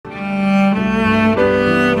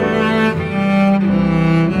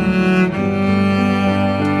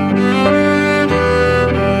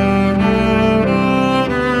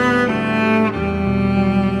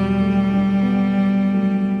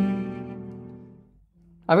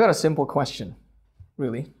I've got a simple question,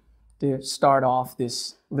 really, to start off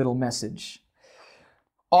this little message.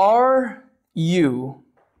 Are you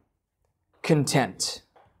content?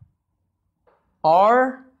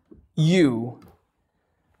 Are you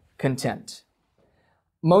content?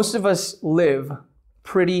 Most of us live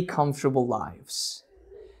pretty comfortable lives.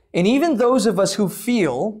 And even those of us who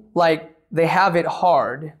feel like they have it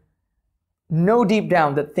hard know deep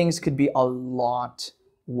down that things could be a lot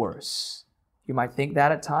worse. You might think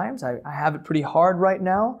that at times. I have it pretty hard right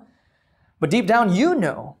now. But deep down, you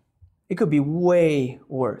know it could be way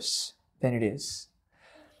worse than it is.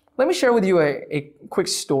 Let me share with you a quick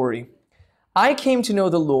story. I came to know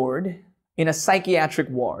the Lord in a psychiatric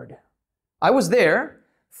ward. I was there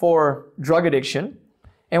for drug addiction.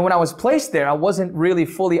 And when I was placed there, I wasn't really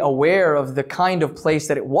fully aware of the kind of place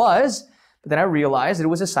that it was. But then I realized that it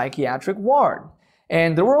was a psychiatric ward.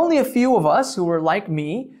 And there were only a few of us who were like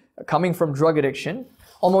me, coming from drug addiction.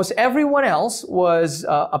 Almost everyone else was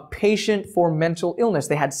a patient for mental illness.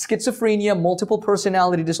 They had schizophrenia, multiple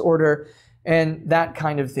personality disorder, and that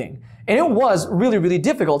kind of thing. And it was really, really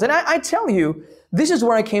difficult. And I tell you, this is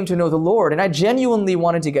where I came to know the Lord. And I genuinely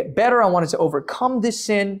wanted to get better. I wanted to overcome this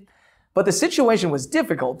sin. But the situation was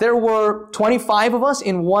difficult. There were 25 of us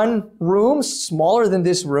in one room, smaller than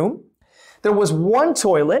this room. There was one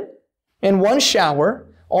toilet and one shower,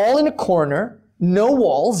 all in a corner, no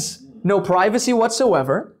walls, no privacy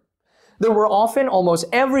whatsoever. There were often, almost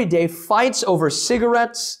every day, fights over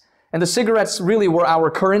cigarettes, and the cigarettes really were our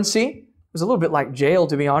currency. It was a little bit like jail,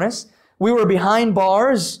 to be honest. We were behind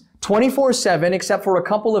bars 24/7, except for a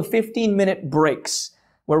couple of 15-minute breaks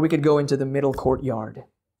where we could go into the middle courtyard.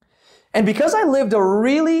 And because I lived a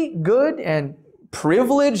really good and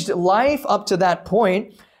privileged life up to that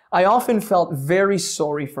point, I often felt very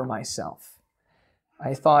sorry for myself.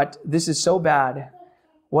 I thought, this is so bad.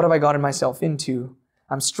 What have I gotten myself into?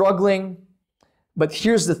 I'm struggling. But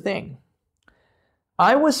here's the thing.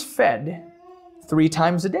 I was fed 3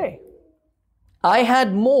 times a day. I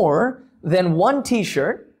had more than one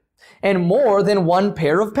t-shirt and more than one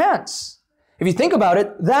pair of pants. If you think about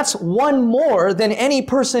it, that's one more than any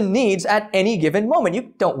person needs at any given moment.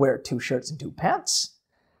 You don't wear 2 shirts and 2 pants.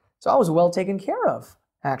 So I was well taken care of,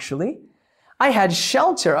 actually. I had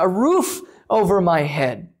shelter, a roof over my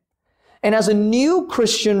head. And as a new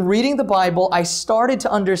Christian reading the Bible, I started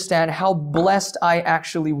to understand how blessed I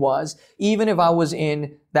actually was, even if I was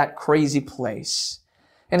in that crazy place.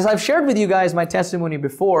 And as I've shared with you guys my testimony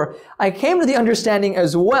before, I came to the understanding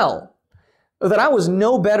as well that I was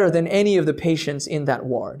no better than any of the patients in that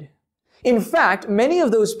ward. In fact, many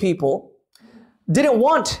of those people didn't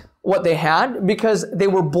want what they had because they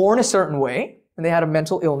were born a certain way and they had a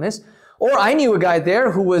mental illness. Or I knew a guy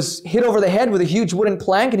there who was hit over the head with a huge wooden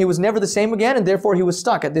plank and he was never the same again, and therefore he was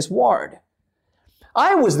stuck at this ward.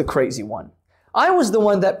 I was the crazy one. I was the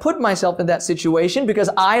one that put myself in that situation because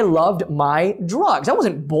I loved my drugs. I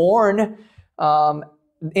wasn't born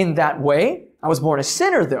in that way. I was born a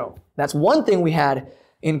sinner, though. That's one thing we had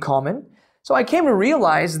in common. So I came to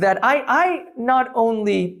realize that I'm not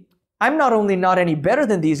only not any better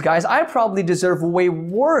than these guys, I probably deserve way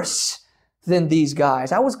worse than these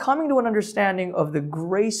guys. I was coming to an understanding of the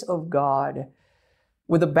grace of God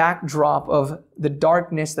with a backdrop of the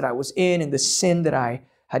darkness that I was in and the sin that I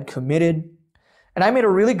had committed. And I made a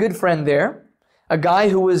really good friend there, a guy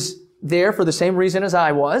who was there for the same reason as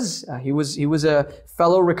I was. He was a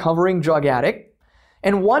fellow recovering drug addict.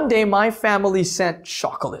 And one day my family sent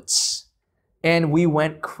chocolates and we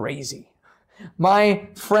went crazy. My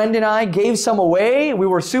friend and I gave some away. We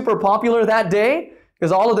were super popular that day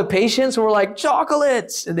because all of the patients were like,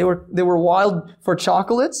 chocolates! And they were wild for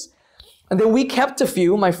chocolates. And then we kept a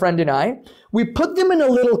few, my friend and I. We put them in a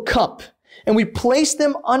little cup and we placed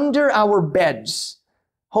them under our beds,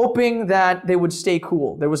 hoping that they would stay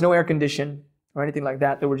cool. There was no air condition or anything like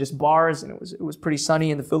that. There were just bars and it was pretty sunny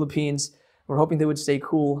in the Philippines. We're hoping they would stay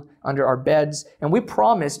cool under our beds. And we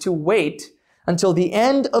promised to wait until the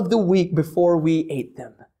end of the week before we ate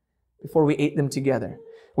them together.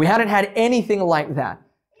 We hadn't had anything like that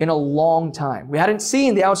in a long time. We hadn't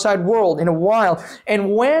seen the outside world in a while.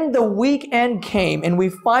 And when the weekend came and we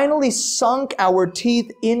finally sunk our teeth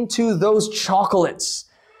into those chocolates,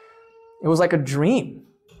 it was like a dream.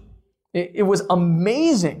 It was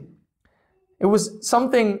amazing. It was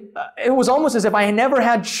something, it was almost as if I had never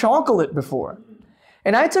had chocolate before.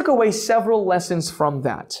 And I took away several lessons from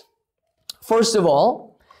that. First of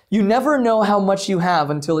all, you never know how much you have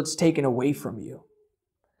until it's taken away from you.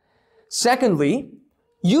 Secondly,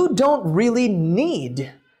 you don't really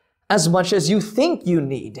need as much as you think you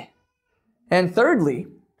need. And thirdly,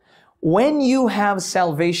 when you have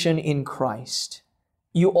salvation in Christ,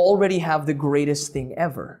 you already have the greatest thing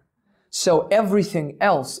ever. So everything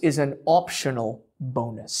else is an optional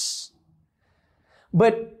bonus.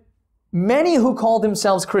 But many who call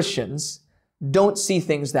themselves Christians don't see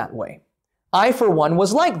things that way. I, for one,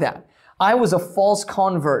 was like that. I was a false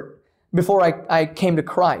convert before I came to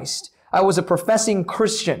Christ. I was a professing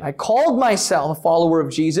Christian. I called myself a follower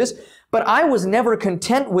of Jesus, but I was never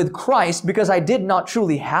content with Christ because I did not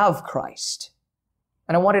truly have Christ.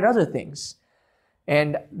 And I wanted other things.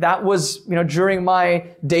 And that was, during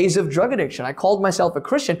my days of drug addiction. I called myself a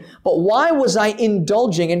Christian, but why was I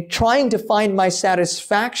indulging and trying to find my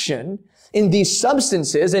satisfaction in these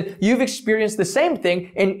substances? And you've experienced the same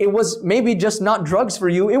thing, and it was maybe just not drugs for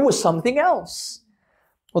you, it was something else.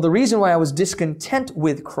 Well, the reason why I was discontent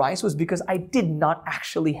with Christ was because I did not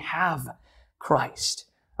actually have Christ.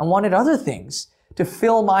 I wanted other things to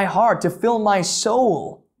fill my heart, to fill my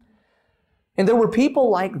soul. And there were people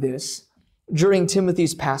like this during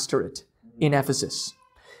Timothy's pastorate in Ephesus.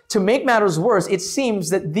 To make matters worse, it seems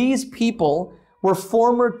that these people were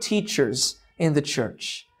former teachers in the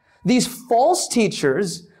church. These false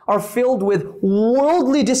teachers are filled with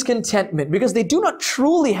worldly discontentment because they do not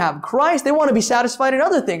truly have Christ. They want to be satisfied in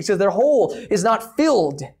other things because their hole is not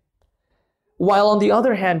filled. While on the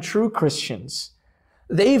other hand, true Christians,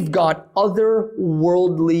 they've got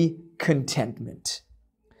otherworldly contentment.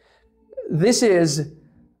 This is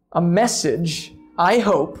a message, I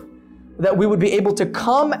hope, that we would be able to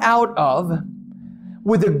come out of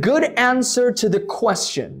with a good answer to the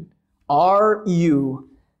question, are you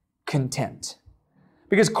content?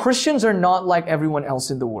 Because Christians are not like everyone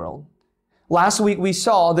else in the world. Last week we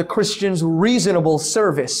saw the Christian's reasonable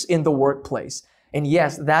service in the workplace. And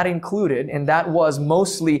yes, that included, and that was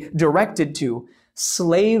mostly directed to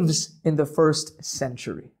slaves in the first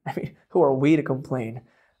century. I mean, who are we to complain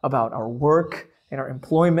about our work and our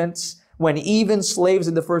employments when even slaves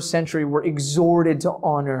in the first century were exhorted to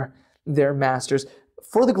honor their masters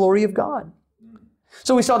for the glory of God?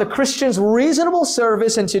 So we saw the Christian's reasonable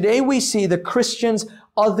service, and today we see the Christian's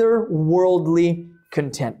otherworldly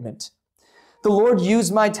contentment. The Lord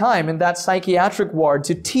used my time in that psychiatric ward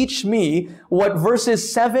to teach me what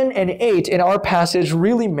verses 7 and 8 in our passage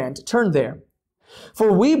really meant. Turn there.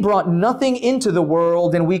 For we brought nothing into the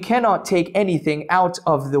world, and we cannot take anything out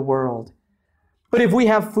of the world. But if we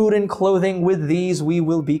have food and clothing, with these we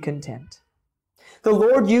will be content. The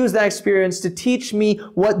Lord used that experience to teach me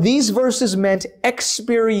what these verses meant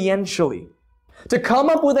experientially, to come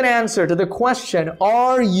up with an answer to the question,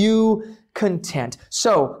 are you content?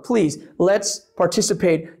 So please, let's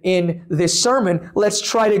participate in this sermon. Let's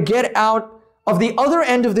try to get out of the other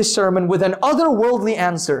end of this sermon with an otherworldly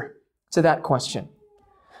answer to that question.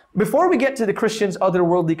 Before we get to the Christian's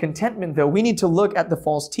otherworldly contentment, though, we need to look at the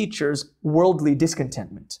false teacher's worldly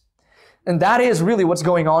discontentment. And that is really what's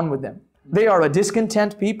going on with them. They are a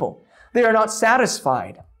discontent people. They are not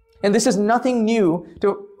satisfied. And this is nothing new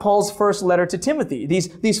to Paul's first letter to Timothy,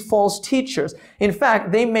 these false teachers. In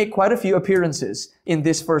fact, they make quite a few appearances in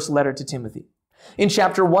this first letter to Timothy. In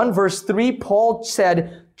chapter 1, verse 3, Paul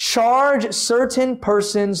said, charge certain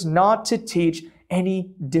persons not to teach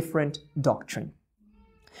any different doctrine.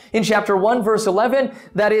 In chapter 1, verse 11,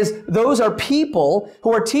 that is, those are people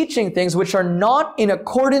who are teaching things which are not in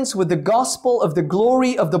accordance with the gospel of the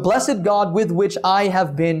glory of the blessed God with which I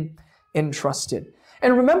have been entrusted.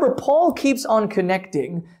 And remember, Paul keeps on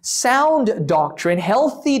connecting sound doctrine,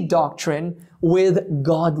 healthy doctrine, with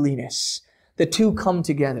godliness. The two come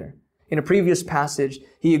together. In a previous passage,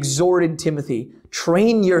 he exhorted Timothy,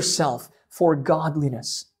 train yourself for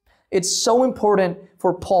godliness. It's so important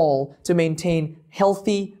for Paul to maintain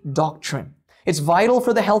healthy doctrine. It's vital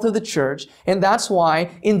for the health of the church, and that's why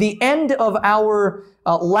in the end of our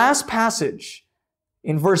last passage,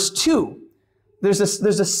 in verse 2, there's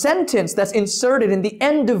a sentence that's inserted in the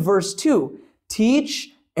end of verse 2. Teach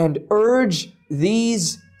and urge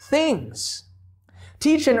these things.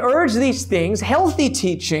 Teach and urge these things, healthy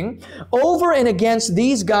teaching, over and against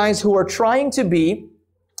these guys who are trying to be,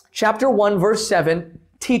 chapter 1, verse 7,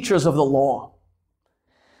 teachers of the law.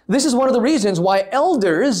 This is one of the reasons why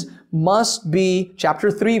elders must be, chapter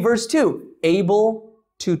 3, verse 2, able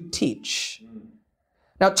to teach.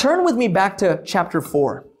 Now turn with me back to chapter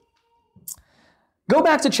 4. Go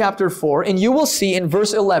back to chapter 4 and you will see in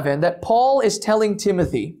verse 11 that Paul is telling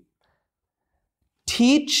Timothy,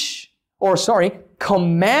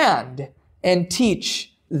 command and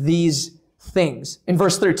teach these things. In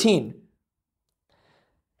verse 13,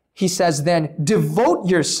 he says then, devote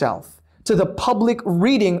yourself to the public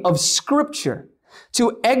reading of Scripture,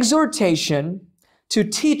 to exhortation, to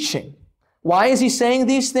teaching. Why is he saying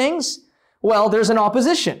these things? Well, there's an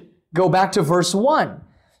opposition. Go back to verse 1.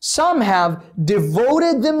 Some have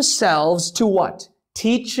devoted themselves to what?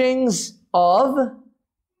 Teachings of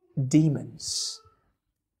demons.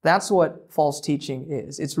 That's what false teaching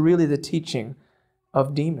is. It's really the teaching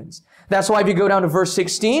of demons. That's why if you go down to verse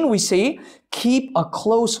 16, we see, keep a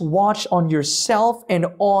close watch on yourself and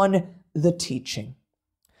on the teaching.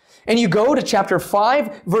 And you go to chapter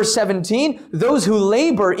 5, verse 17, those who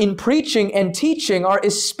labor in preaching and teaching are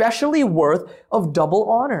especially worth of double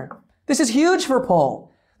honor. This is huge for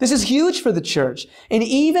Paul. This is huge for the church. And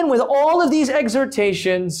even with all of these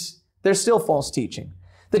exhortations, there's still false teaching.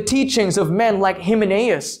 The teachings of men like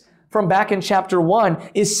Hymenaeus from back in chapter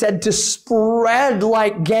 1 is said to spread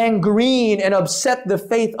like gangrene and upset the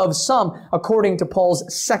faith of some, according to Paul's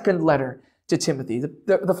second letter to Timothy.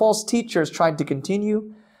 The false teachers tried to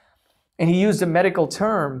continue, and he used a medical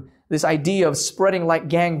term, this idea of spreading like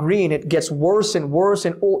gangrene. It gets worse and worse,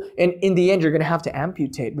 and in the end, you're going to have to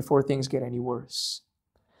amputate before things get any worse.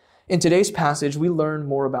 In today's passage, we learn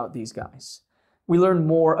more about these guys. We learn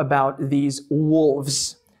more about these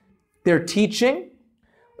wolves, their teaching,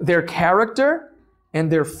 their character,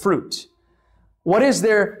 and their fruit. What is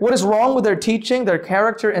wrong with their teaching, their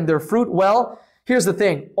character, and their fruit? Well, here's the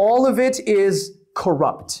thing. All of it is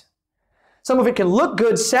corrupt. Some of it can look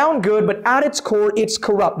good, sound good, but at its core, it's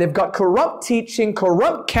corrupt. They've got corrupt teaching,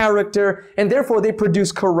 corrupt character, and therefore they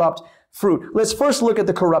produce corrupt fruit. Let's first look at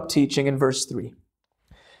the corrupt teaching in verse 3.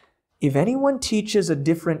 If anyone teaches a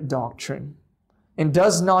different doctrine and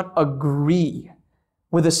does not agree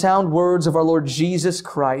with the sound words of our Lord Jesus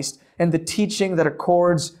Christ and the teaching that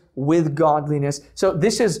accords with godliness. So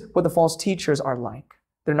this is what the false teachers are like.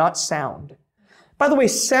 They're not sound. By the way,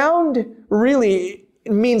 sound really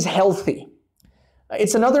means healthy.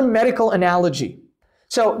 It's another medical analogy.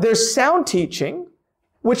 So there's sound teaching,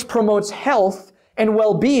 which promotes health and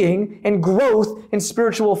well-being and growth and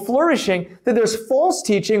spiritual flourishing. Then there's false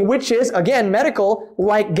teaching, which is, again, medical,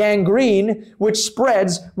 like gangrene, which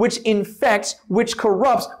spreads, which infects, which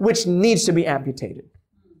corrupts, which needs to be amputated.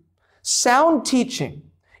 Sound teaching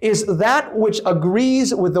is that which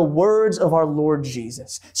agrees with the words of our Lord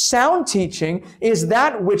Jesus. Sound teaching is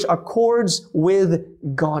that which accords with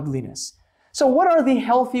godliness. So what are the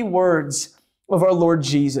healthy words of our Lord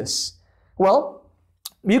Jesus? Well,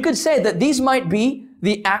 you could say that these might be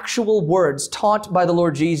the actual words taught by the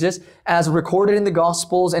Lord Jesus as recorded in the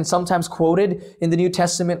Gospels and sometimes quoted in the New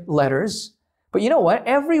Testament letters. But you know what?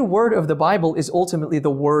 Every word of the Bible is ultimately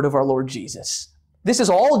the word of our Lord Jesus. This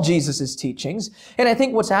is all Jesus' teachings. And I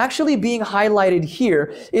think what's actually being highlighted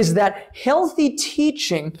here is that healthy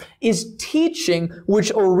teaching is teaching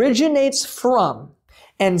which originates from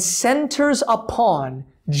and centers upon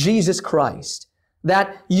Jesus Christ.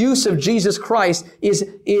 That use of Jesus Christ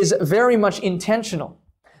is very much intentional.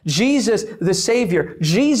 Jesus the Savior,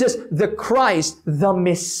 Jesus the Christ, the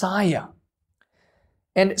Messiah.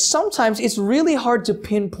 And sometimes it's really hard to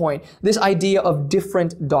pinpoint this idea of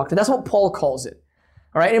different doctrine. That's what Paul calls it.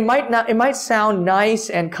 All right, it might sound nice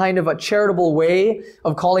and kind of a charitable way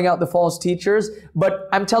of calling out the false teachers, but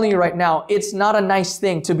I'm telling you right now, it's not a nice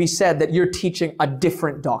thing to be said that you're teaching a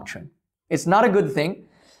different doctrine. It's not a good thing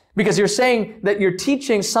because you're saying that you're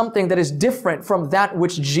teaching something that is different from that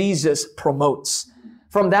which Jesus promotes,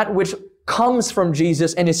 from that which comes from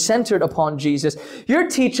Jesus and is centered upon Jesus. You're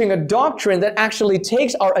teaching a doctrine that actually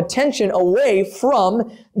takes our attention away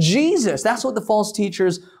from Jesus. That's what the false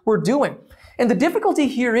teachers were doing. And the difficulty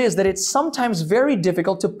here is that it's sometimes very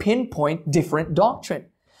difficult to pinpoint different doctrine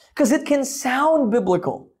because it can sound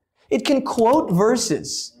biblical. It can quote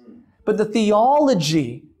verses, but the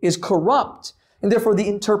theology is corrupt and therefore the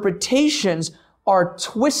interpretations are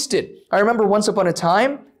twisted. I remember once upon a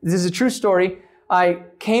time, this is a true story, I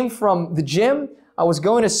came from the gym, I was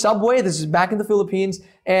going to Subway, this is back in the Philippines,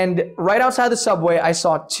 and right outside the Subway, I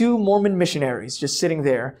saw two Mormon missionaries just sitting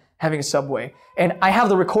there having a Subway. And I have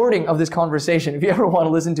the recording of this conversation if you ever want to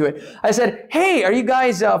listen to it. I said, hey, are you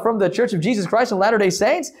guys from the Church of Jesus Christ of Latter-day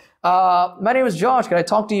Saints? My name is Josh. Can I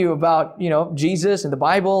talk to you about, Jesus and the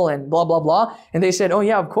Bible and blah, blah, blah? And they said, oh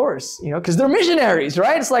yeah, of course, because they're missionaries,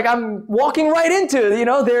 right? It's like I'm walking right into,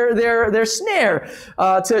 their snare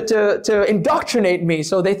to indoctrinate me.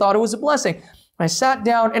 So they thought it was a blessing. I sat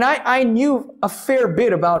down and I knew a fair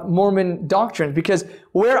bit about Mormon doctrine because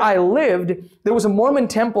where I lived, there was a Mormon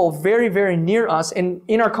temple very, very near us. And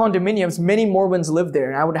in our condominiums, many Mormons lived there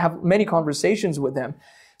and I would have many conversations with them.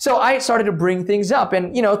 So I started to bring things up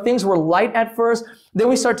and, things were light at first. Then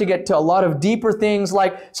we start to get to a lot of deeper things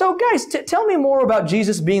like, so guys, tell me more about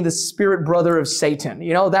Jesus being the spirit brother of Satan,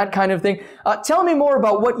 you know, that kind of thing. Tell me more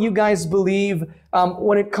about what you guys believe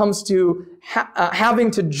when it comes to having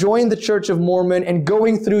to join the Church of Mormon and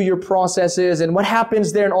going through your processes and what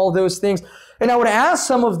happens there and all those things. And I would ask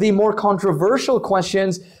some of the more controversial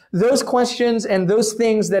questions, those questions and those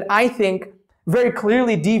things that I think very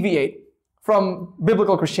clearly deviate from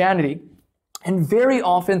biblical Christianity. And very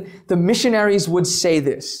often, the missionaries would say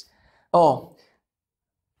this, oh,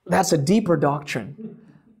 that's a deeper doctrine.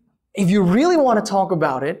 If you really want to talk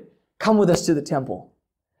about it, come with us to the temple.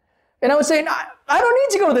 And I would say, I don't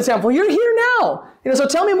need to go to the temple. You're here now. So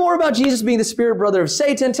tell me more about Jesus being the spirit brother of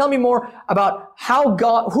Satan. Tell me more about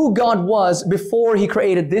who God was before he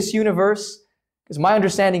created this universe. Because my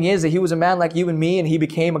understanding is that he was a man like you and me, and he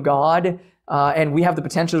became a God. And we have the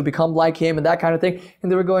potential to become like him and that kind of thing.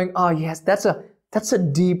 And they were going, oh yes, that's a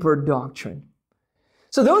deeper doctrine.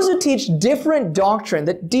 So those who teach different doctrine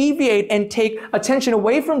that deviate and take attention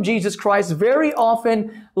away from Jesus Christ very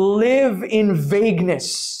often live in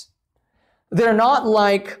vagueness. They're not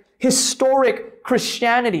like historic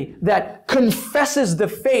Christianity that confesses the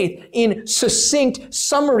faith in succinct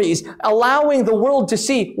summaries, allowing the world to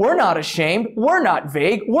see, we're not ashamed, we're not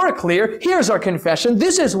vague, we're clear, here's our confession,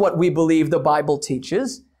 this is what we believe the Bible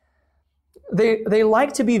teaches. They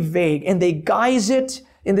like to be vague, and they guise it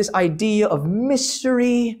in this idea of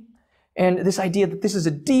mystery and this idea that this is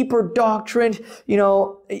a deeper doctrine. You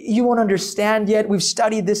won't understand yet. We've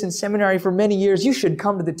studied this in seminary for many years. You should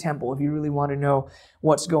come to the temple if you really want to know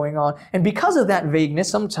what's going on. And because of that vagueness,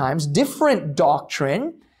 sometimes different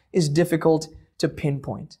doctrine is difficult to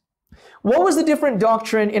pinpoint. What was the different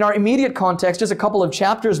doctrine in our immediate context just a couple of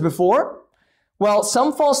chapters before? Well,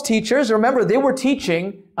 some false teachers, remember, they were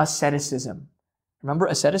teaching asceticism. Remember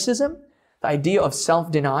asceticism? The idea of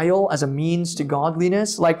self-denial as a means to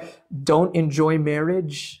godliness, like don't enjoy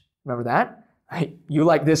marriage. Remember that? Right? You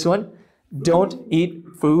like this one. Don't eat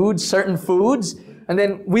certain foods. And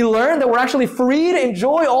then we learn that we're actually free to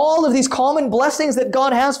enjoy all of these common blessings that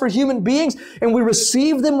God has for human beings, and we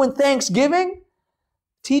receive them with thanksgiving.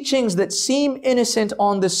 Teachings that seem innocent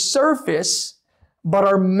on the surface, but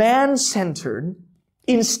are man-centered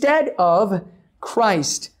instead of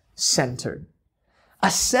Christ-centered.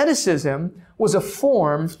 Asceticism was a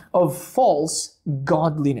form of false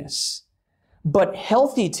godliness, but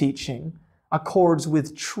healthy teaching accords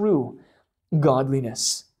with true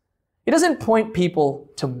godliness. It doesn't point people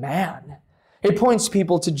to man. It points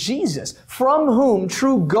people to Jesus, from whom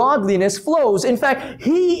true godliness flows. In fact,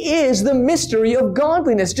 he is the mystery of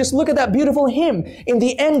godliness. Just look at that beautiful hymn in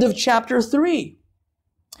the end of chapter 3.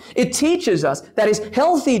 It teaches us, that is,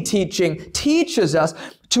 healthy teaching teaches us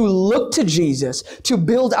to look to Jesus, to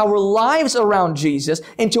build our lives around Jesus,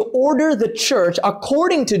 and to order the church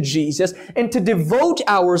according to Jesus, and to devote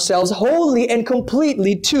ourselves wholly and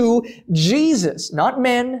completely to Jesus. Not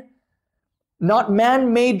men, not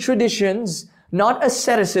man-made traditions, not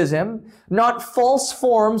asceticism, not false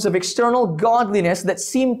forms of external godliness that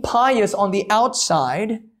seem pious on the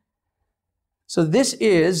outside. So this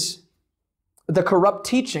is the corrupt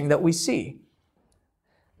teaching that we see.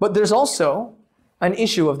 But there's also an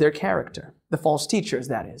issue of their character, the false teachers,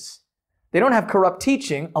 that is. They don't have corrupt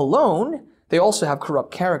teaching alone, they also have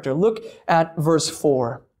corrupt character. Look at verse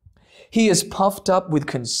 4. He is puffed up with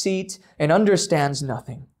conceit and understands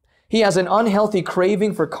nothing. He has an unhealthy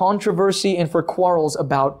craving for controversy and for quarrels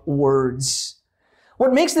about words.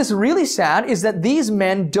 What makes this really sad is that these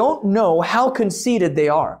men don't know how conceited they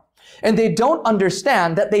are. And they don't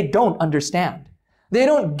understand that they don't understand. They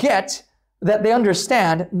don't get that they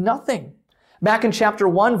understand nothing. Back in chapter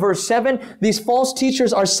 1, verse 7, these false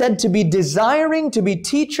teachers are said to be desiring to be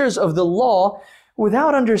teachers of the law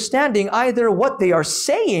without understanding either what they are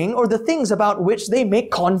saying or the things about which they make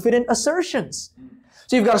confident assertions.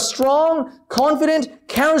 So you've got a strong, confident,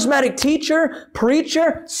 charismatic teacher,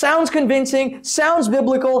 preacher, sounds convincing, sounds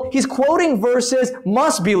biblical, he's quoting verses,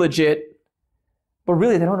 must be legit. But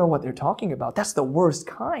really, they don't know what they're talking about. That's the worst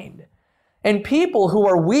kind. And people who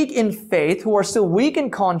are weak in faith, who are still weak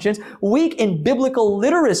in conscience, weak in biblical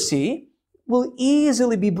literacy, will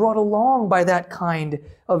easily be brought along by that kind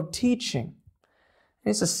of teaching.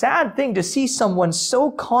 And it's a sad thing to see someone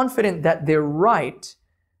so confident that they're right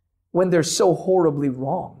when they're so horribly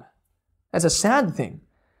wrong. That's a sad thing.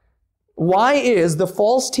 Why is the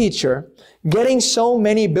false teacher getting so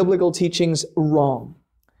many biblical teachings wrong?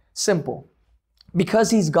 Simple.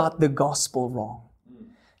 Because he's got the gospel wrong.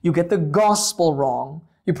 You get the gospel wrong,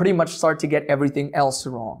 you pretty much start to get everything else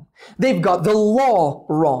wrong. They've got the law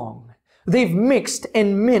wrong. They've mixed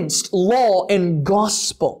and minced law and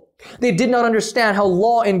gospel. They did not understand how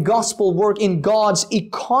law and gospel work in God's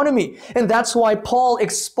economy. And that's why Paul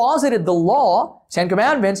exposited the law, 10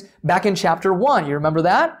 Commandments, back in chapter 1. You remember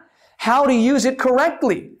that? How to use it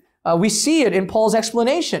correctly. We see it in Paul's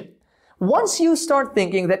explanation. Once you start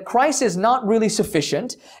thinking that Christ is not really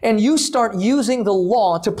sufficient, and you start using the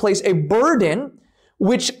law to place a burden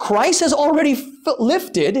which Christ has already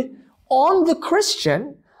lifted on the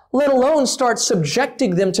Christian, let alone start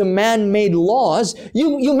subjecting them to man-made laws,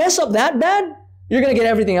 you mess up that bad, you're going to get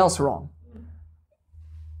everything else wrong.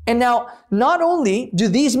 And now, not only do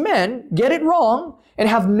these men get it wrong and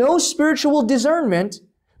have no spiritual discernment,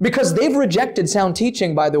 because they've rejected sound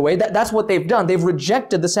teaching, by the way, that's what they've done. They've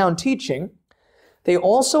rejected the sound teaching. They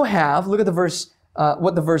also have, look at the verse,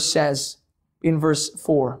 what the verse says in verse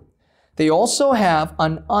 4. They also have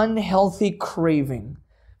an unhealthy craving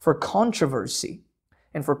for controversy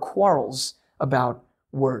and for quarrels about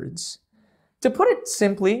words. To put it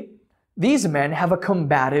simply, these men have a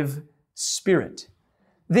combative spirit.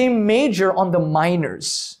 They major on the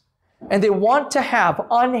minors, and they want to have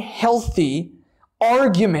unhealthy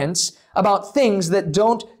arguments about things that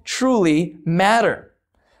don't truly matter.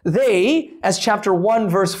 They, as chapter 1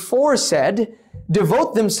 verse 4 said,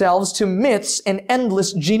 devote themselves to myths and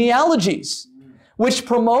endless genealogies, which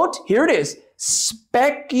promote, here it is,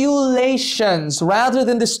 speculations rather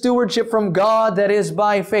than the stewardship from God that is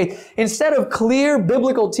by faith. Instead of clear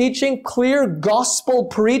biblical teaching, clear gospel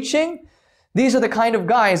preaching, these are the kind of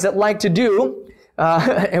guys that like to do,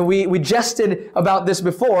 and we jested about this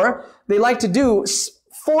before, they like to do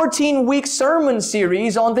 14-week sermon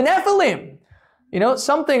series on the Nephilim.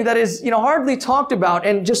 Something that is, hardly talked about,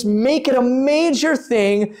 and just make it a major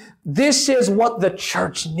thing. This is what the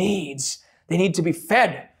church needs. They need to be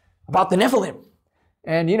fed about the Nephilim.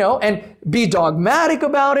 And, and be dogmatic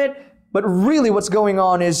about it. But really what's going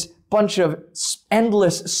on is a bunch of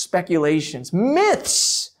endless speculations,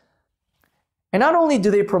 myths. And not only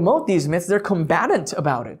do they promote these myths, they're combatant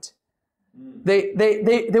about it. They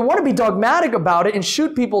want to be dogmatic about it and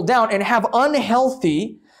shoot people down and have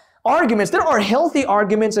unhealthy arguments. There are healthy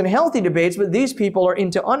arguments and healthy debates, but these people are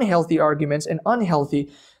into unhealthy arguments and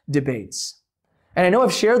unhealthy debates. And I know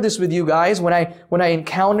I've shared this with you guys when I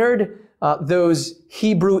encountered those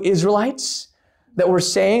Hebrew Israelites that were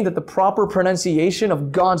saying that the proper pronunciation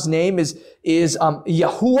of God's name is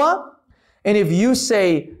Yahuwah. And if you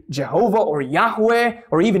say Jehovah or Yahweh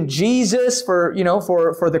or even Jesus for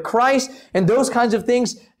the Christ and those kinds of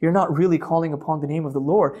things, you're not really calling upon the name of the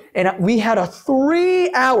Lord. And we had a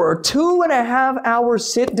 3-hour, 2.5-hour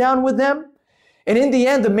sit down with them. And in the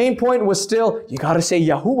end, the main point was still, you got to say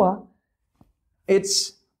Yahuwah.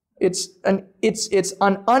 It's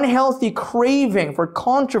an unhealthy craving for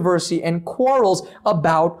controversy and quarrels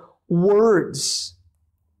about words.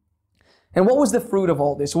 And what was the fruit of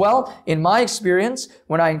all this? Well, in my experience,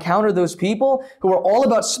 when I encountered those people who were all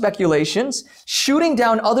about speculations, shooting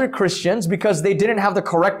down other Christians because they didn't have the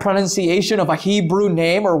correct pronunciation of a Hebrew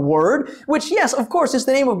name or word, which, yes, of course, is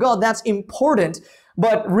the name of God. That's important.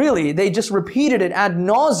 But really, they just repeated it ad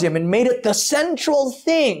nauseum and made it the central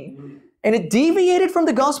thing. And it deviated from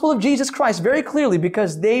the gospel of Jesus Christ very clearly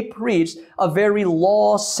because they preached a very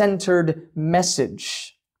law-centered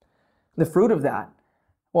message. The fruit of that,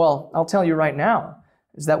 well, I'll tell you right now,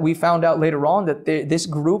 is that we found out later on that this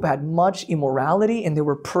group had much immorality and they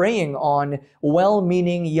were preying on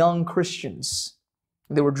well-meaning young Christians.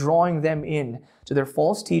 They were drawing them in to their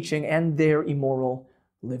false teaching and their immoral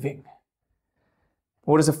living.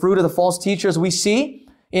 What is the fruit of the false teachers we see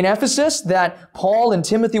in Ephesus that Paul and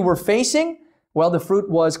Timothy were facing? Well, the fruit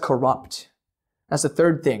was corrupt. That's the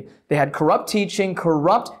third thing. They had corrupt teaching,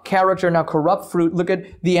 corrupt character, now corrupt fruit. Look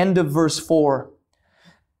at the end of verse 4.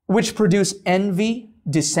 Which produce envy,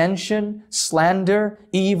 dissension, slander,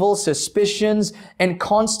 evil, suspicions, and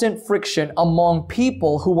constant friction among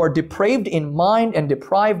people who are depraved in mind and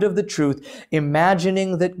deprived of the truth,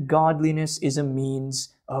 imagining that godliness is a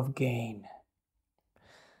means of gain.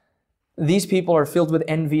 These people are filled with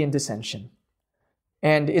envy and dissension.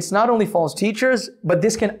 And it's not only false teachers, but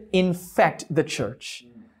this can infect the church.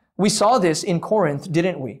 We saw this in Corinth,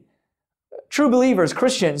 didn't we? True believers,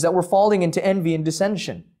 Christians that were falling into envy and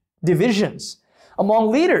dissension. Divisions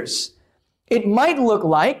among leaders. It might look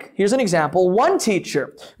like, here's an example, one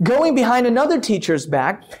teacher going behind another teacher's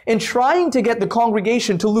back and trying to get the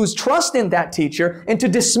congregation to lose trust in that teacher and to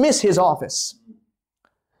dismiss his office.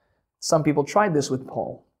 Some people tried this with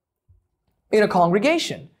Paul. In a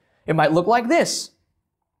congregation, it might look like this.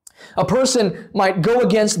 A person might go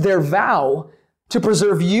against their vow to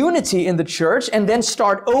preserve unity in the church and then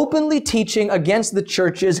start openly teaching against the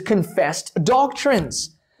church's confessed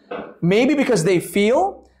doctrines. Maybe because they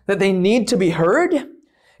feel that they need to be heard,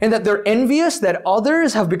 and that they're envious that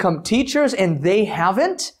others have become teachers and they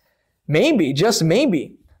haven't? Maybe, just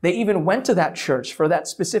maybe, they even went to that church for that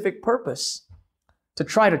specific purpose, to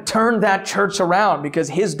try to turn that church around because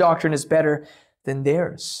his doctrine is better than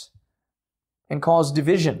theirs, and cause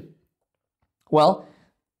division. Well,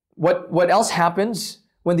 what else happens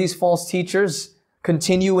when these false teachers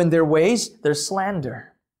continue in their ways? There's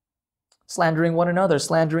slander. Slandering one another,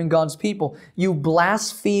 slandering God's people. You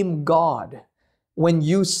blaspheme God when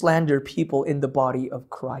you slander people in the body of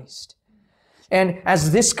Christ. And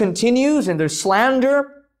as this continues and there's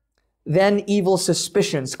slander, then evil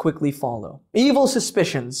suspicions quickly follow. Evil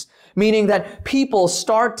suspicions, meaning that people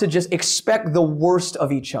start to just expect the worst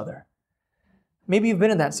of each other. Maybe you've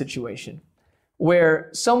been in that situation where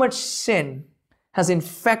so much sin has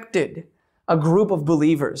infected a group of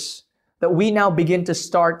believers that we now begin to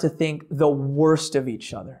start to think the worst of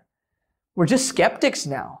each other. We're just skeptics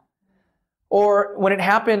now. Or when it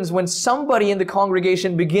happens, when somebody in the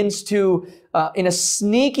congregation begins to, in a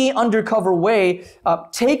sneaky, undercover way,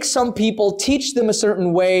 take some people, teach them a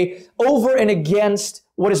certain way over and against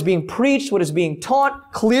what is being preached, what is being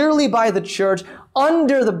taught clearly by the church,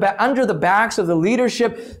 under the backs of the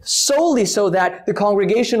leadership, solely so that the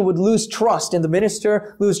congregation would lose trust in the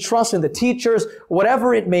minister, lose trust in the teachers,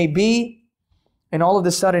 whatever it may be. And all of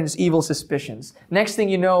a sudden, it's evil suspicions. Next thing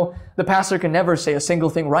you know, the pastor can never say a single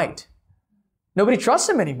thing right. Nobody trusts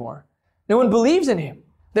him anymore. No one believes in him.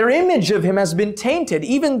 Their image of him has been tainted,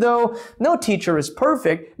 even though no teacher is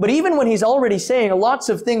perfect. But even when he's already saying lots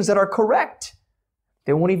of things that are correct,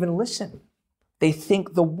 they won't even listen. They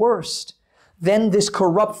think the worst. Then this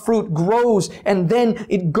corrupt fruit grows, and then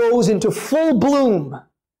it goes into full bloom.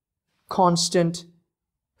 Constant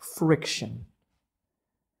friction.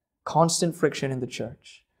 Constant friction in the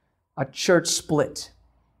church. A church split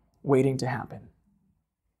waiting to happen.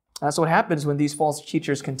 That's what happens when these false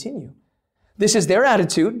teachers continue. This is their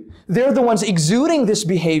attitude. They're the ones exuding this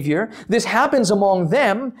behavior. This happens among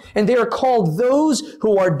them, and they are called those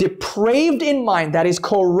who are depraved in mind, that is,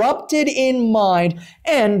 corrupted in mind,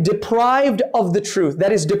 and deprived of the truth,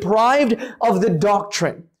 that is, deprived of the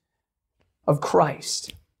doctrine of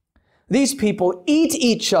Christ. These people eat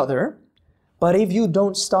each other, but if you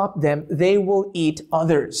don't stop them, they will eat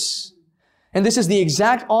others. And this is the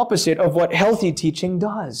exact opposite of what healthy teaching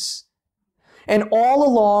does. And all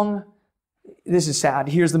along, this is sad,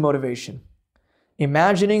 here's the motivation.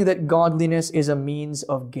 Imagining that godliness is a means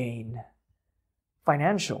of gain.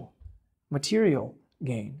 Financial, material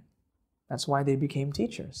gain. That's why they became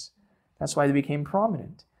teachers. That's why they became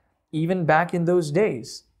prominent. Even back in those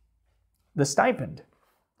days, the stipend,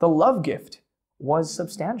 the love gift was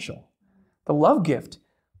substantial. The love gift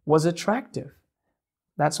was attractive.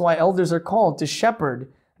 That's why elders are called to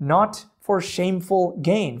shepherd, not for shameful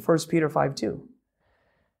gain, 1 Peter 5:2.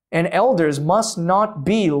 And elders must not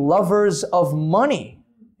be lovers of money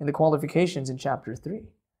in the qualifications in chapter 3.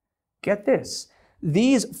 Get this.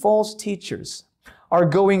 These false teachers are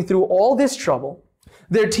going through all this trouble.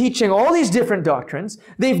 They're teaching all these different doctrines.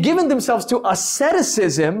 They've given themselves to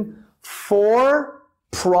asceticism for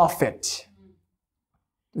profit.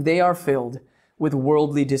 They are filled with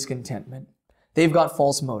worldly discontentment. They've got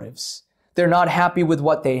false motives. They're not happy with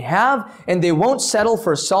what they have, and they won't settle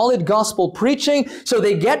for solid gospel preaching, so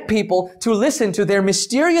they get people to listen to their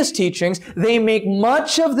mysterious teachings. They make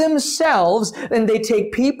much of themselves, and they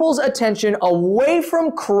take people's attention away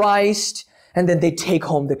from Christ, and then they take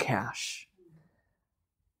home the cash.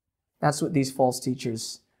 That's what these false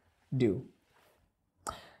teachers do.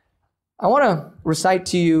 I want to recite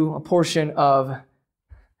to you a portion of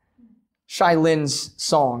Shai Lin's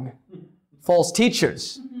song, False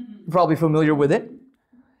Teachers. You're probably familiar with it.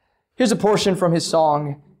 Here's a portion from his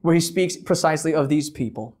song where he speaks precisely of these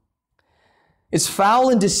people. It's foul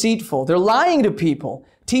and deceitful. They're lying to people,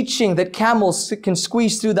 teaching that camels can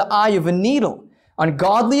squeeze through the eye of a needle.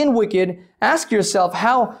 Ungodly and wicked, ask yourself,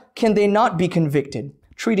 how can they not be convicted?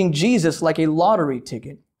 Treating Jesus like a lottery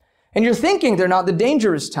ticket. And you're thinking they're not the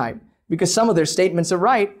dangerous type, because some of their statements are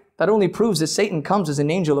right. That only proves that Satan comes as an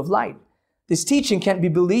angel of light. This teaching can't be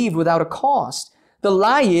believed without a cost. The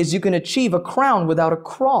lie is you can achieve a crown without a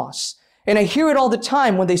cross. And I hear it all the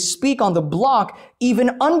time when they speak on the block.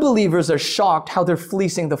 Even unbelievers are shocked how they're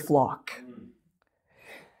fleecing the flock.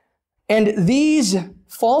 And these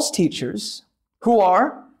false teachers who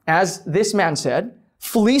are, as this man said,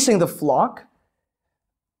 fleecing the flock,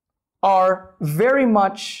 are very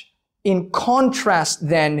much in contrast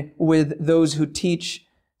then with those who teach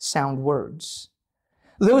sound words.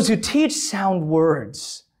 Those who teach sound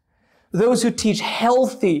words, those who teach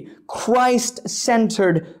healthy,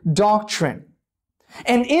 Christ-centered doctrine,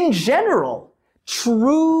 And in general,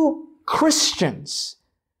 true Christians,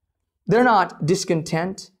 they're not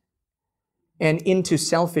discontent and into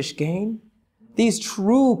selfish gain. These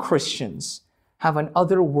true Christians have an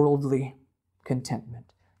otherworldly contentment.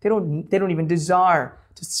 They don't even desire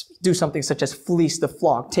to do something such as fleece the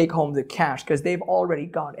flock, take home the cash, because they've already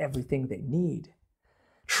got everything they need.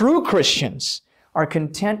 True Christians are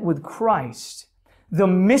content with Christ, the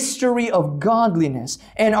mystery of godliness,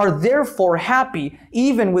 and are therefore happy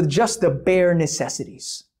even with just the bare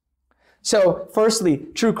necessities. So, firstly,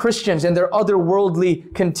 true Christians and their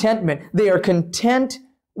otherworldly contentment, they are content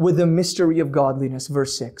with the mystery of godliness.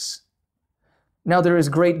 Verse 6. Now there is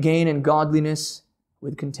great gain in godliness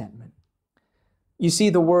with contentment. You see,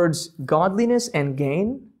 the words godliness and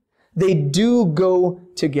gain, they do go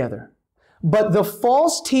together. But the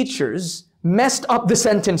false teachers messed up the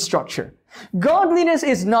sentence structure. Godliness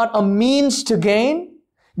is not a means to gain.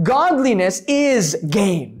 Godliness is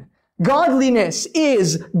gain. Godliness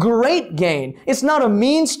is great gain. It's not a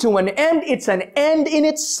means to an end. It's an end in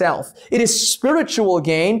itself. It is spiritual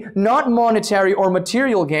gain, not monetary or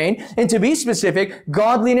material gain. And to be specific,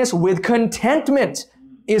 godliness with contentment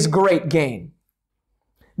is great gain.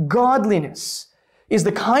 Godliness is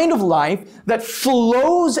the kind of life that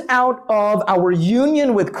flows out of our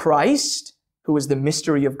union with Christ, who is the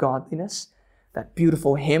mystery of godliness. That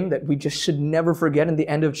beautiful hymn that we just should never forget in the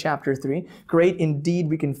end of chapter 3. Great indeed,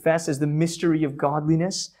 we confess, is the mystery of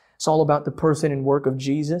godliness. It's all about the person and work of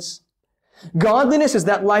Jesus. Godliness is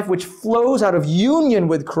that life which flows out of union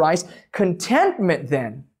with Christ. Contentment,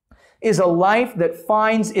 then, is a life that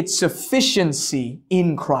finds its sufficiency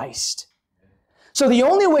in Christ. So the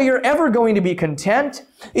only way you're ever going to be content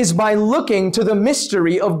is by looking to the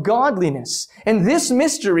mystery of godliness. And this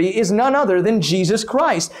mystery is none other than Jesus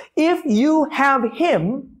Christ. If you have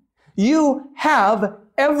Him, you have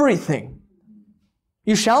everything.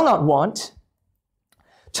 You shall not want.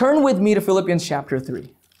 Turn with me to Philippians chapter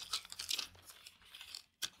 3.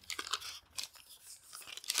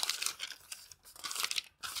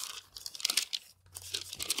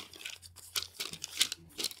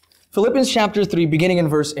 Philippians chapter 3, beginning in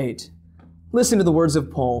verse 8. Listen to the words of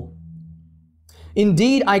Paul.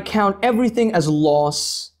 Indeed, I count everything as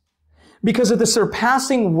loss because of the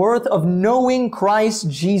surpassing worth of knowing Christ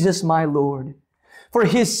Jesus my Lord. For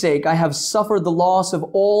His sake, I have suffered the loss of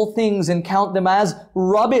all things and count them as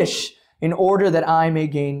rubbish in order that I may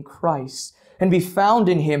gain Christ and be found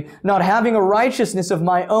in Him, not having a righteousness of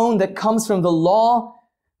my own that comes from the law,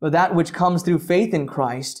 but that which comes through faith in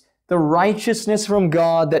Christ, the righteousness from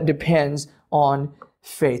God that depends on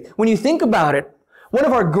faith. When you think about it, one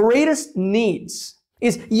of our greatest needs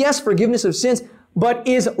is, yes, forgiveness of sins, but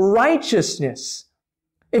is righteousness.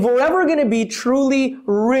 If we're ever going to be truly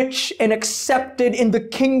rich and accepted in the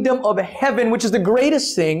kingdom of heaven, which is the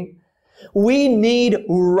greatest thing, we need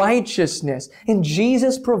righteousness. And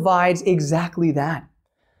Jesus provides exactly that.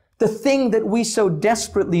 The thing that we so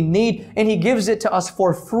desperately need, and He gives it to us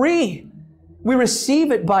for free. We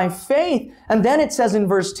receive it by faith. And then it says in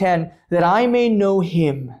verse 10, that I may know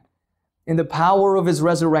Him in the power of His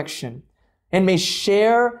resurrection and may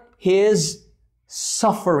share His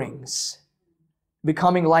sufferings,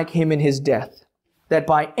 becoming like Him in His death, that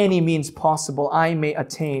by any means possible I may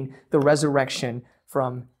attain the resurrection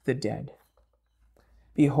from the dead.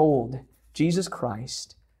 Behold, Jesus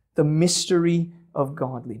Christ, the mystery of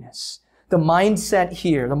godliness. The mindset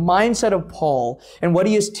here, the mindset of Paul and what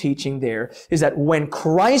he is teaching there is that when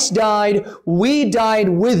Christ died, we died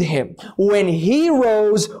with Him. When He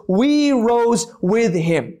rose, we rose with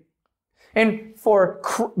Him. And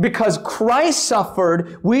because Christ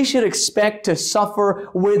suffered, we should expect to suffer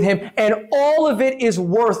with Him. And all of it is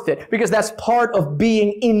worth it because that's part of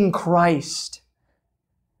being in Christ.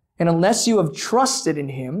 And unless you have trusted in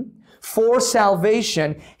Him for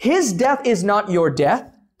salvation, His death is not your death.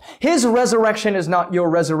 His resurrection is not your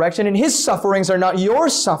resurrection, and His sufferings are not your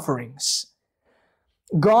sufferings.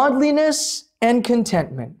 Godliness and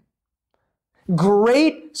contentment,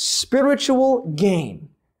 great spiritual gain,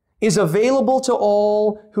 is available to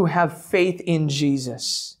all who have faith in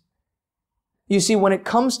Jesus. You see, when it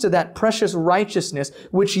comes to that precious righteousness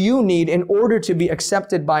which you need in order to be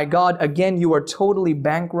accepted by God, again, you are totally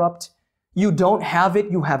bankrupt. You don't have it.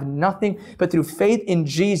 You have nothing. But through faith in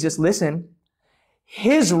Jesus, listen,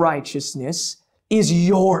 His righteousness is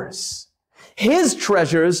yours. His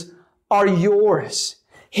treasures are yours.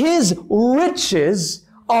 His riches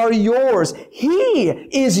are yours. He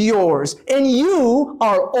is yours, and you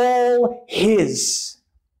are all His.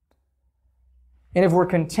 And if we're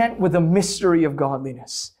content with the mystery of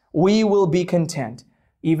godliness, we will be content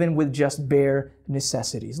even with just bare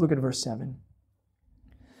necessities. Look at verse 7.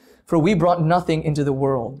 For we brought nothing into the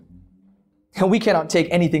world, and we cannot take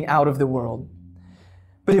anything out of the world.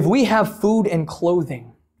 But if we have food and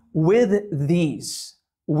clothing, with these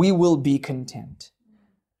we will be content.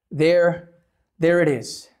 There it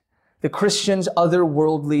is. The Christian's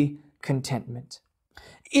otherworldly contentment.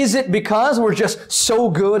 Is it because we're just so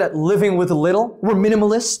good at living with little? We're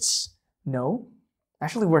minimalists? No.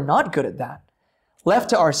 Actually, we're not good at that. Left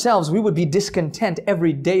to ourselves, we would be discontent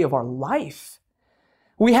every day of our life.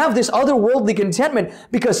 We have this otherworldly contentment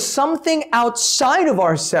because something outside of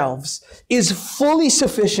ourselves is fully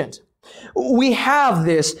sufficient. We have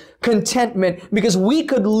this contentment because we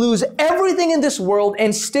could lose everything in this world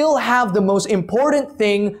and still have the most important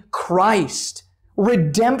thing, Christ,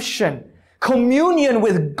 redemption, communion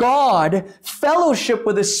with God, fellowship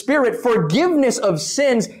with the Spirit, forgiveness of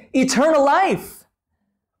sins, eternal life.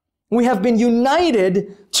 We have been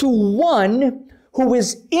united to one who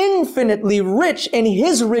is infinitely rich, and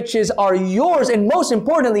His riches are yours, and most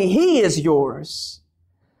importantly, He is yours.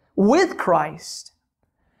 With Christ,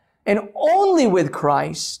 and only with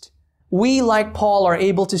Christ, we, like Paul, are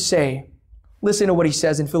able to say, listen to what he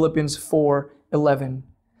says in Philippians 4:11.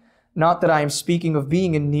 Not that I am speaking of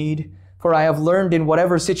being in need, for I have learned in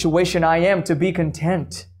whatever situation I am to be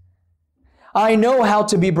content. I know how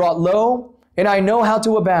to be brought low, and I know how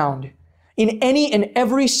to abound. In any and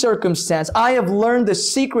every circumstance, I have learned the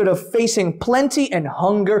secret of facing plenty and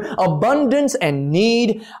hunger, abundance and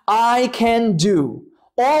need. I can do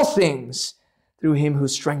all things through Him who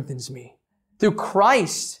strengthens me. Through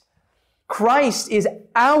Christ. Christ is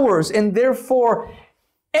ours, and therefore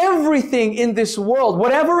everything in this world,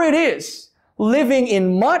 whatever it is, living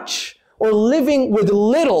in much or living with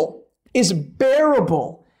little, is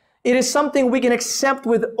bearable. It is something we can accept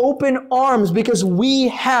with open arms because we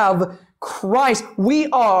have Christ. We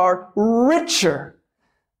are richer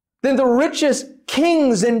than the richest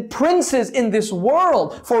kings and princes in this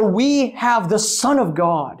world, for we have the Son of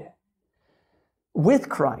God. With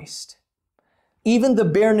Christ, even the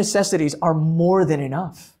bare necessities are more than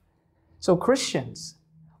enough. So Christians,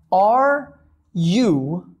 are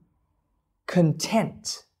you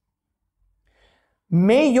content?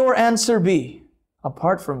 May your answer be,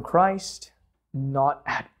 apart from Christ, not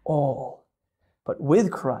at all. But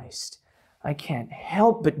with Christ, I can't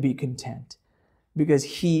help but be content because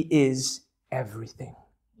He is everything.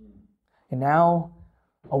 And now,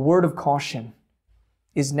 a word of caution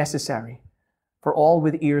is necessary for all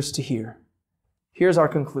with ears to hear. Here's our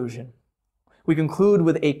conclusion. We conclude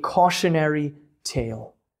with a cautionary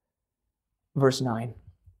tale. Verse 9.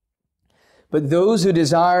 But those who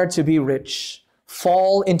desire to be rich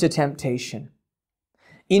fall into temptation,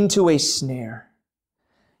 into a snare,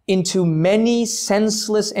 into many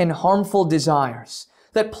senseless and harmful desires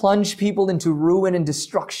that plunge people into ruin and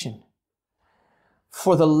destruction.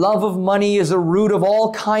 For the love of money is the root of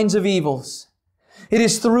all kinds of evils. It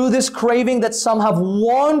is through this craving that some have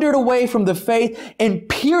wandered away from the faith and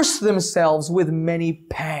pierced themselves with many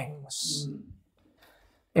pangs.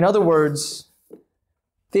 In other words,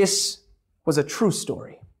 this was a true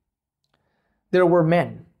story. There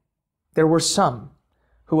were some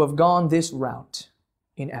who have gone this route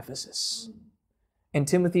in Ephesus. And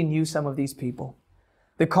Timothy knew some of these people.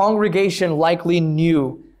 The congregation likely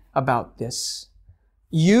knew about this.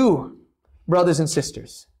 You, brothers and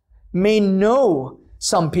sisters, may know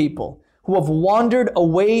some people who have wandered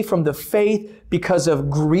away from the faith because of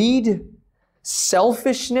greed,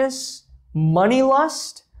 selfishness, money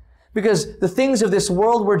lust, because the things of this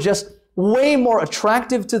world were just way more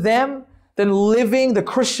attractive to them than living the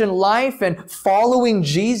Christian life and following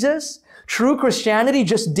Jesus. True Christianity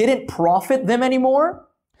just didn't profit them anymore.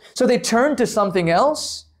 So they turned to something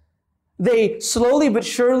else. They slowly but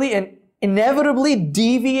surely and inevitably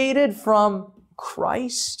deviated from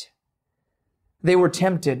Christ. They were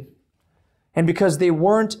tempted. And because they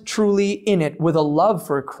weren't truly in it with a love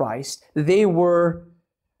for Christ, they were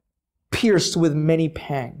pierced with many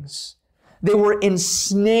pangs. They were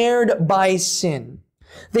ensnared by sin.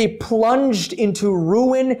 They plunged into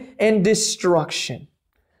ruin and destruction.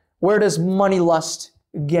 Where does money lust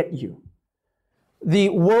get you? The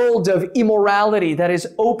world of immorality that is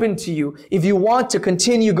open to you. If you want to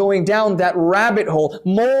continue going down that rabbit hole,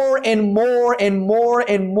 more and more and more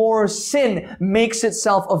and more sin makes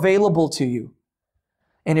itself available to you.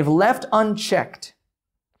 And if left unchecked,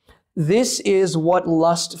 this is what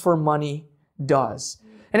lust for money does.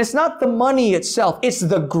 And it's not the money itself, it's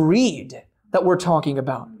the greed that we're talking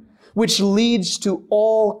about, which leads to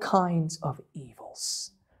all kinds of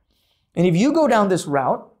evils. And if you go down this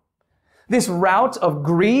route, this route of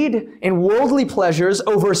greed and worldly pleasures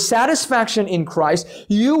over satisfaction in Christ,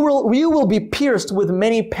 you will be pierced with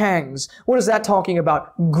many pangs. What is that talking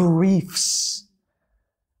about? Griefs.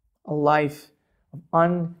 A life of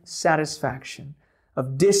unsatisfaction,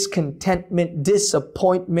 of discontentment,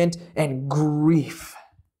 disappointment, and grief.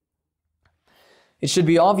 It should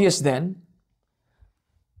be obvious then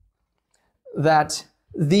that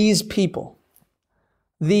these people,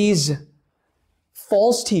 these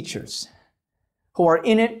false teachers who are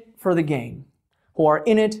in it for the gain, who are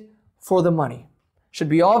in it for the money, should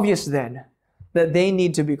be obvious then that they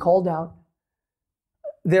need to be called out.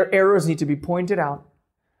 Their errors need to be pointed out.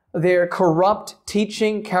 Their corrupt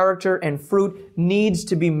teaching, character, and fruit needs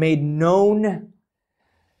to be made known.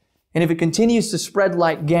 And if it continues to spread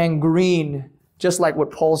like gangrene, just like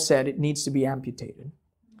what Paul said, it needs to be amputated.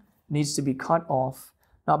 It needs to be cut off,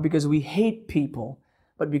 not because we hate people,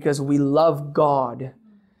 but because we love God.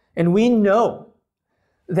 And we know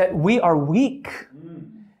that we are weak.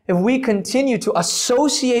 If we continue to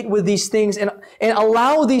associate with these things and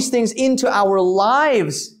allow these things into our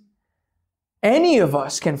lives, any of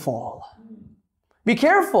us can fall. Be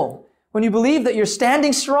careful when you believe that you're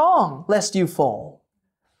standing strong, lest you fall.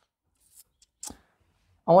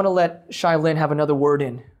 I want to let Shai Lin have another word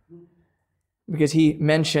in, because he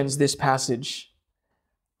mentions this passage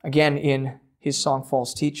again in his song,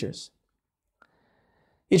 False Teachers.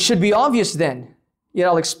 It should be obvious then, yet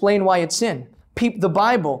I'll explain why it's in. The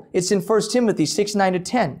Bible, it's in 1 Timothy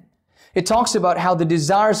 6:9-10. It talks about how the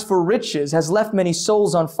desires for riches has left many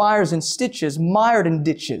souls on fires and stitches, mired in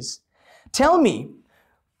ditches. Tell me,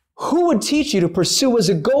 who would teach you to pursue as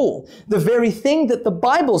a goal the very thing that the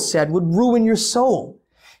Bible said would ruin your soul?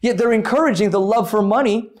 Yet they're encouraging the love for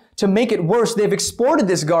money. To make it worse, they've exported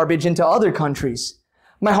this garbage into other countries.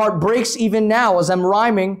 My heart breaks even now as I'm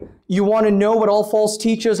rhyming. You want to know what all false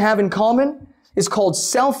teachers have in common? It's called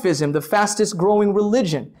selfism, the fastest growing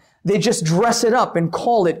religion. They just dress it up and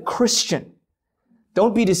call it Christian.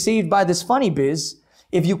 Don't be deceived by this funny biz.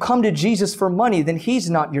 If you come to Jesus for money, then He's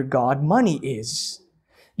not your God. Money is.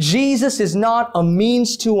 Jesus is not a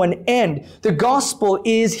means to an end. The gospel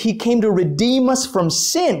is He came to redeem us from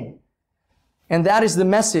sin. And that is the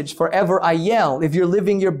message forever I yell. If you're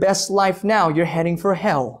living your best life now, you're heading for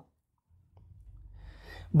hell.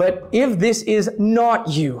 But if this is not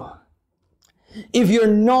you, if you're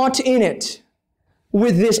not in it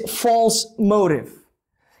with this false motive,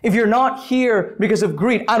 if you're not here because of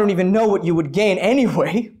greed, I don't even know what you would gain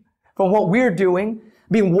anyway from what we're doing,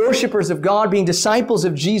 being worshipers of God, being disciples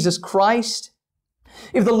of Jesus Christ.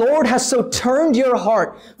 If the Lord has so turned your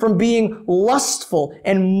heart from being lustful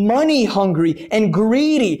and money hungry and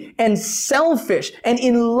greedy and selfish and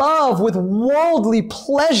in love with worldly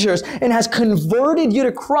pleasures and has converted you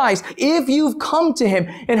to Christ, if you've come to Him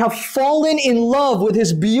and have fallen in love with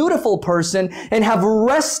His beautiful person and have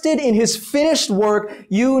rested in His finished work,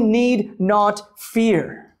 you need not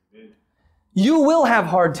fear. You will have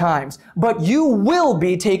hard times, but you will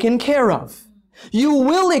be taken care of. You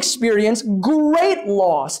will experience great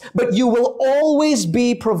loss, but you will always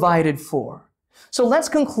be provided for. So let's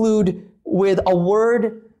conclude with a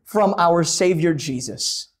word from our Savior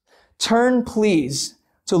Jesus. Turn, please,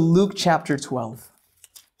 to Luke chapter 12.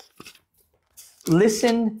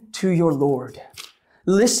 Listen to your Lord.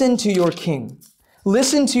 Listen to your King.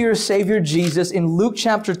 Listen to your Savior Jesus in Luke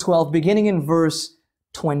chapter 12, beginning in verse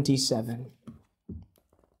 27.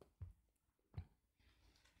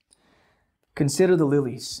 Consider the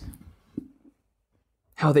lilies,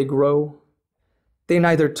 how they grow. They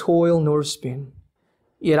neither toil nor spin.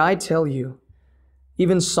 Yet I tell you,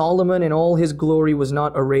 even Solomon in all his glory was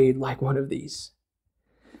not arrayed like one of these.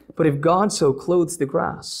 But if God so clothes the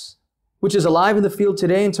grass, which is alive in the field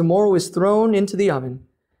today and tomorrow is thrown into the oven,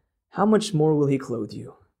 how much more will He clothe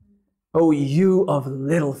you, O you of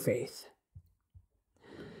little faith?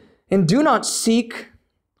 And do not seek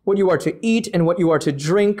what you are to eat and what you are to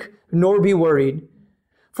drink, nor be worried.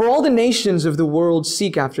 For all the nations of the world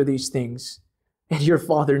seek after these things, and your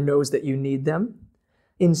Father knows that you need them.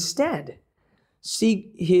 Instead,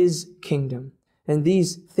 seek His kingdom, and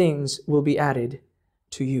these things will be added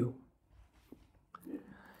to you.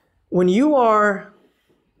 When you are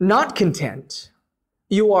not content,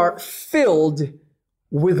 you are filled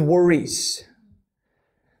with worries.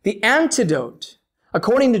 The antidote,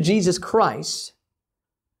 according to Jesus Christ,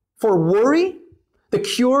 for worry, the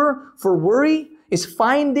cure for worry is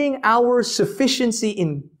finding our sufficiency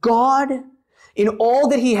in God, in all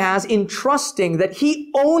that He has, in trusting that He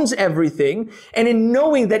owns everything, and in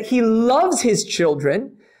knowing that He loves His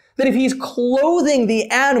children, That if He's clothing the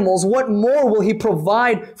animals, what more will He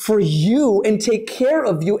provide for you and take care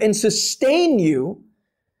of you and sustain you?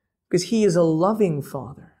 Because He is a loving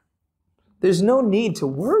Father. There's no need to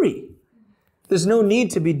worry. There's no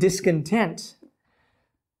need to be discontent.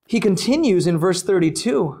 He continues in verse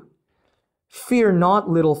 32, "Fear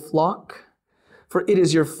not, little flock, for it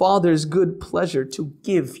is your Father's good pleasure to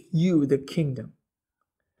give you the kingdom."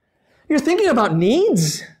 You're thinking about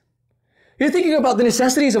needs. You're thinking about the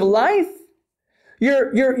necessities of life.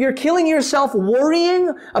 You're killing yourself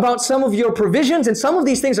worrying about some of your provisions, and some of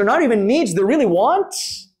these things are not even needs, they're really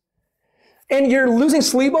wants. And you're losing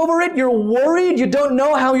sleep over it. You're worried. You don't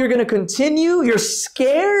know how you're going to continue. You're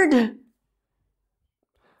scared.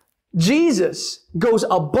 Jesus goes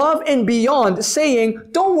above and beyond saying,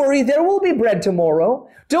 don't worry, there will be bread tomorrow.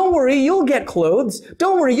 Don't worry, you'll get clothes.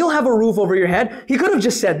 Don't worry, you'll have a roof over your head. He could have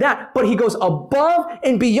just said that, but He goes above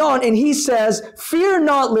and beyond and He says, "Fear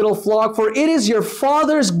not, little flock, for it is your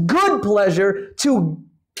Father's good pleasure to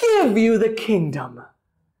give you the kingdom."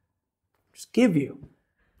 Just give you.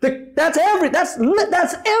 That's everything.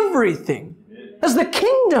 That's the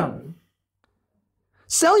kingdom.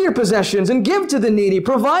 Sell your possessions and give to the needy.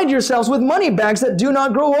 Provide yourselves with money bags that do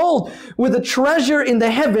not grow old, with a treasure in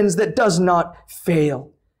the heavens that does not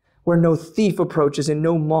fail, where no thief approaches and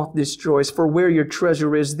no moth destroys. For where your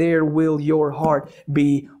treasure is, there will your heart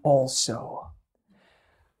be also.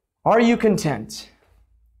 Are you content?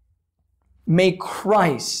 May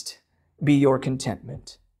Christ be your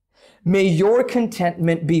contentment. May your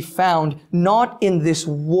contentment be found not in this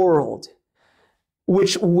world,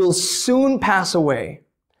 which will soon pass away,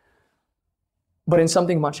 but in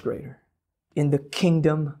something much greater, in the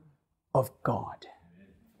kingdom of God.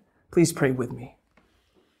 Please pray with me.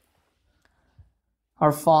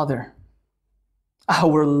 Our Father,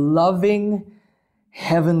 our loving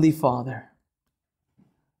Heavenly Father,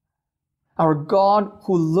 our God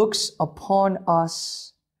who looks upon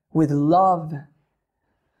us with love,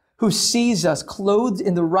 who sees us clothed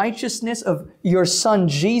in the righteousness of your Son,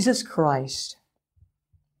 Jesus Christ,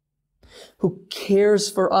 who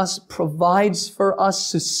cares for us, provides for us,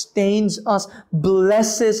 sustains us,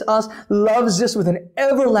 blesses us, loves us with an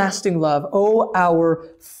everlasting love. Oh, our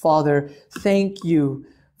Father, thank you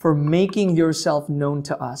for making yourself known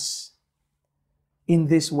to us in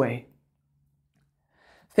this way.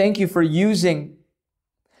 Thank you for using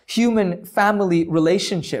human family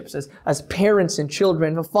relationships as parents and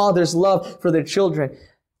children, a father's love for their children,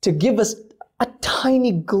 to give us a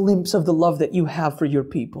tiny glimpse of the love that you have for your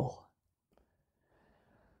people.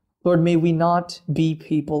 Lord, may we not be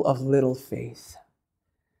people of little faith.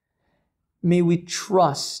 May we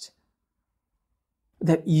trust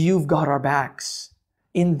that you've got our backs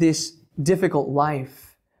in this difficult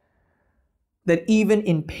life, that even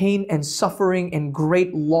in pain and suffering and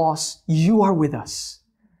great loss, you are with us,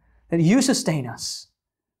 that you sustain us.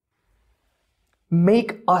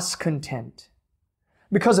 Make us content.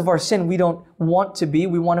 Because of our sin, we don't want to be.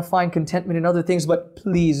 We want to find contentment in other things, but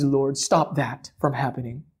please, Lord, stop that from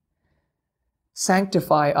happening.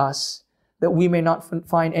 Sanctify us that we may not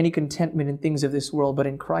find any contentment in things of this world, but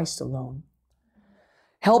in Christ alone.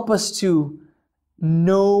 Help us to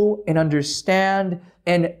know and understand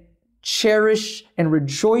and cherish and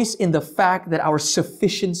rejoice in the fact that our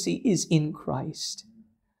sufficiency is in Christ.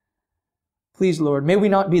 Please, Lord, may we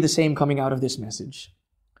not be the same coming out of this message.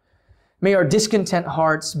 May our discontent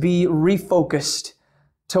hearts be refocused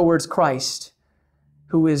towards Christ,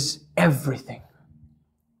 who is everything.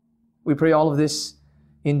 We pray all of this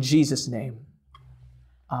in Jesus' name.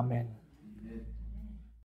 Amen.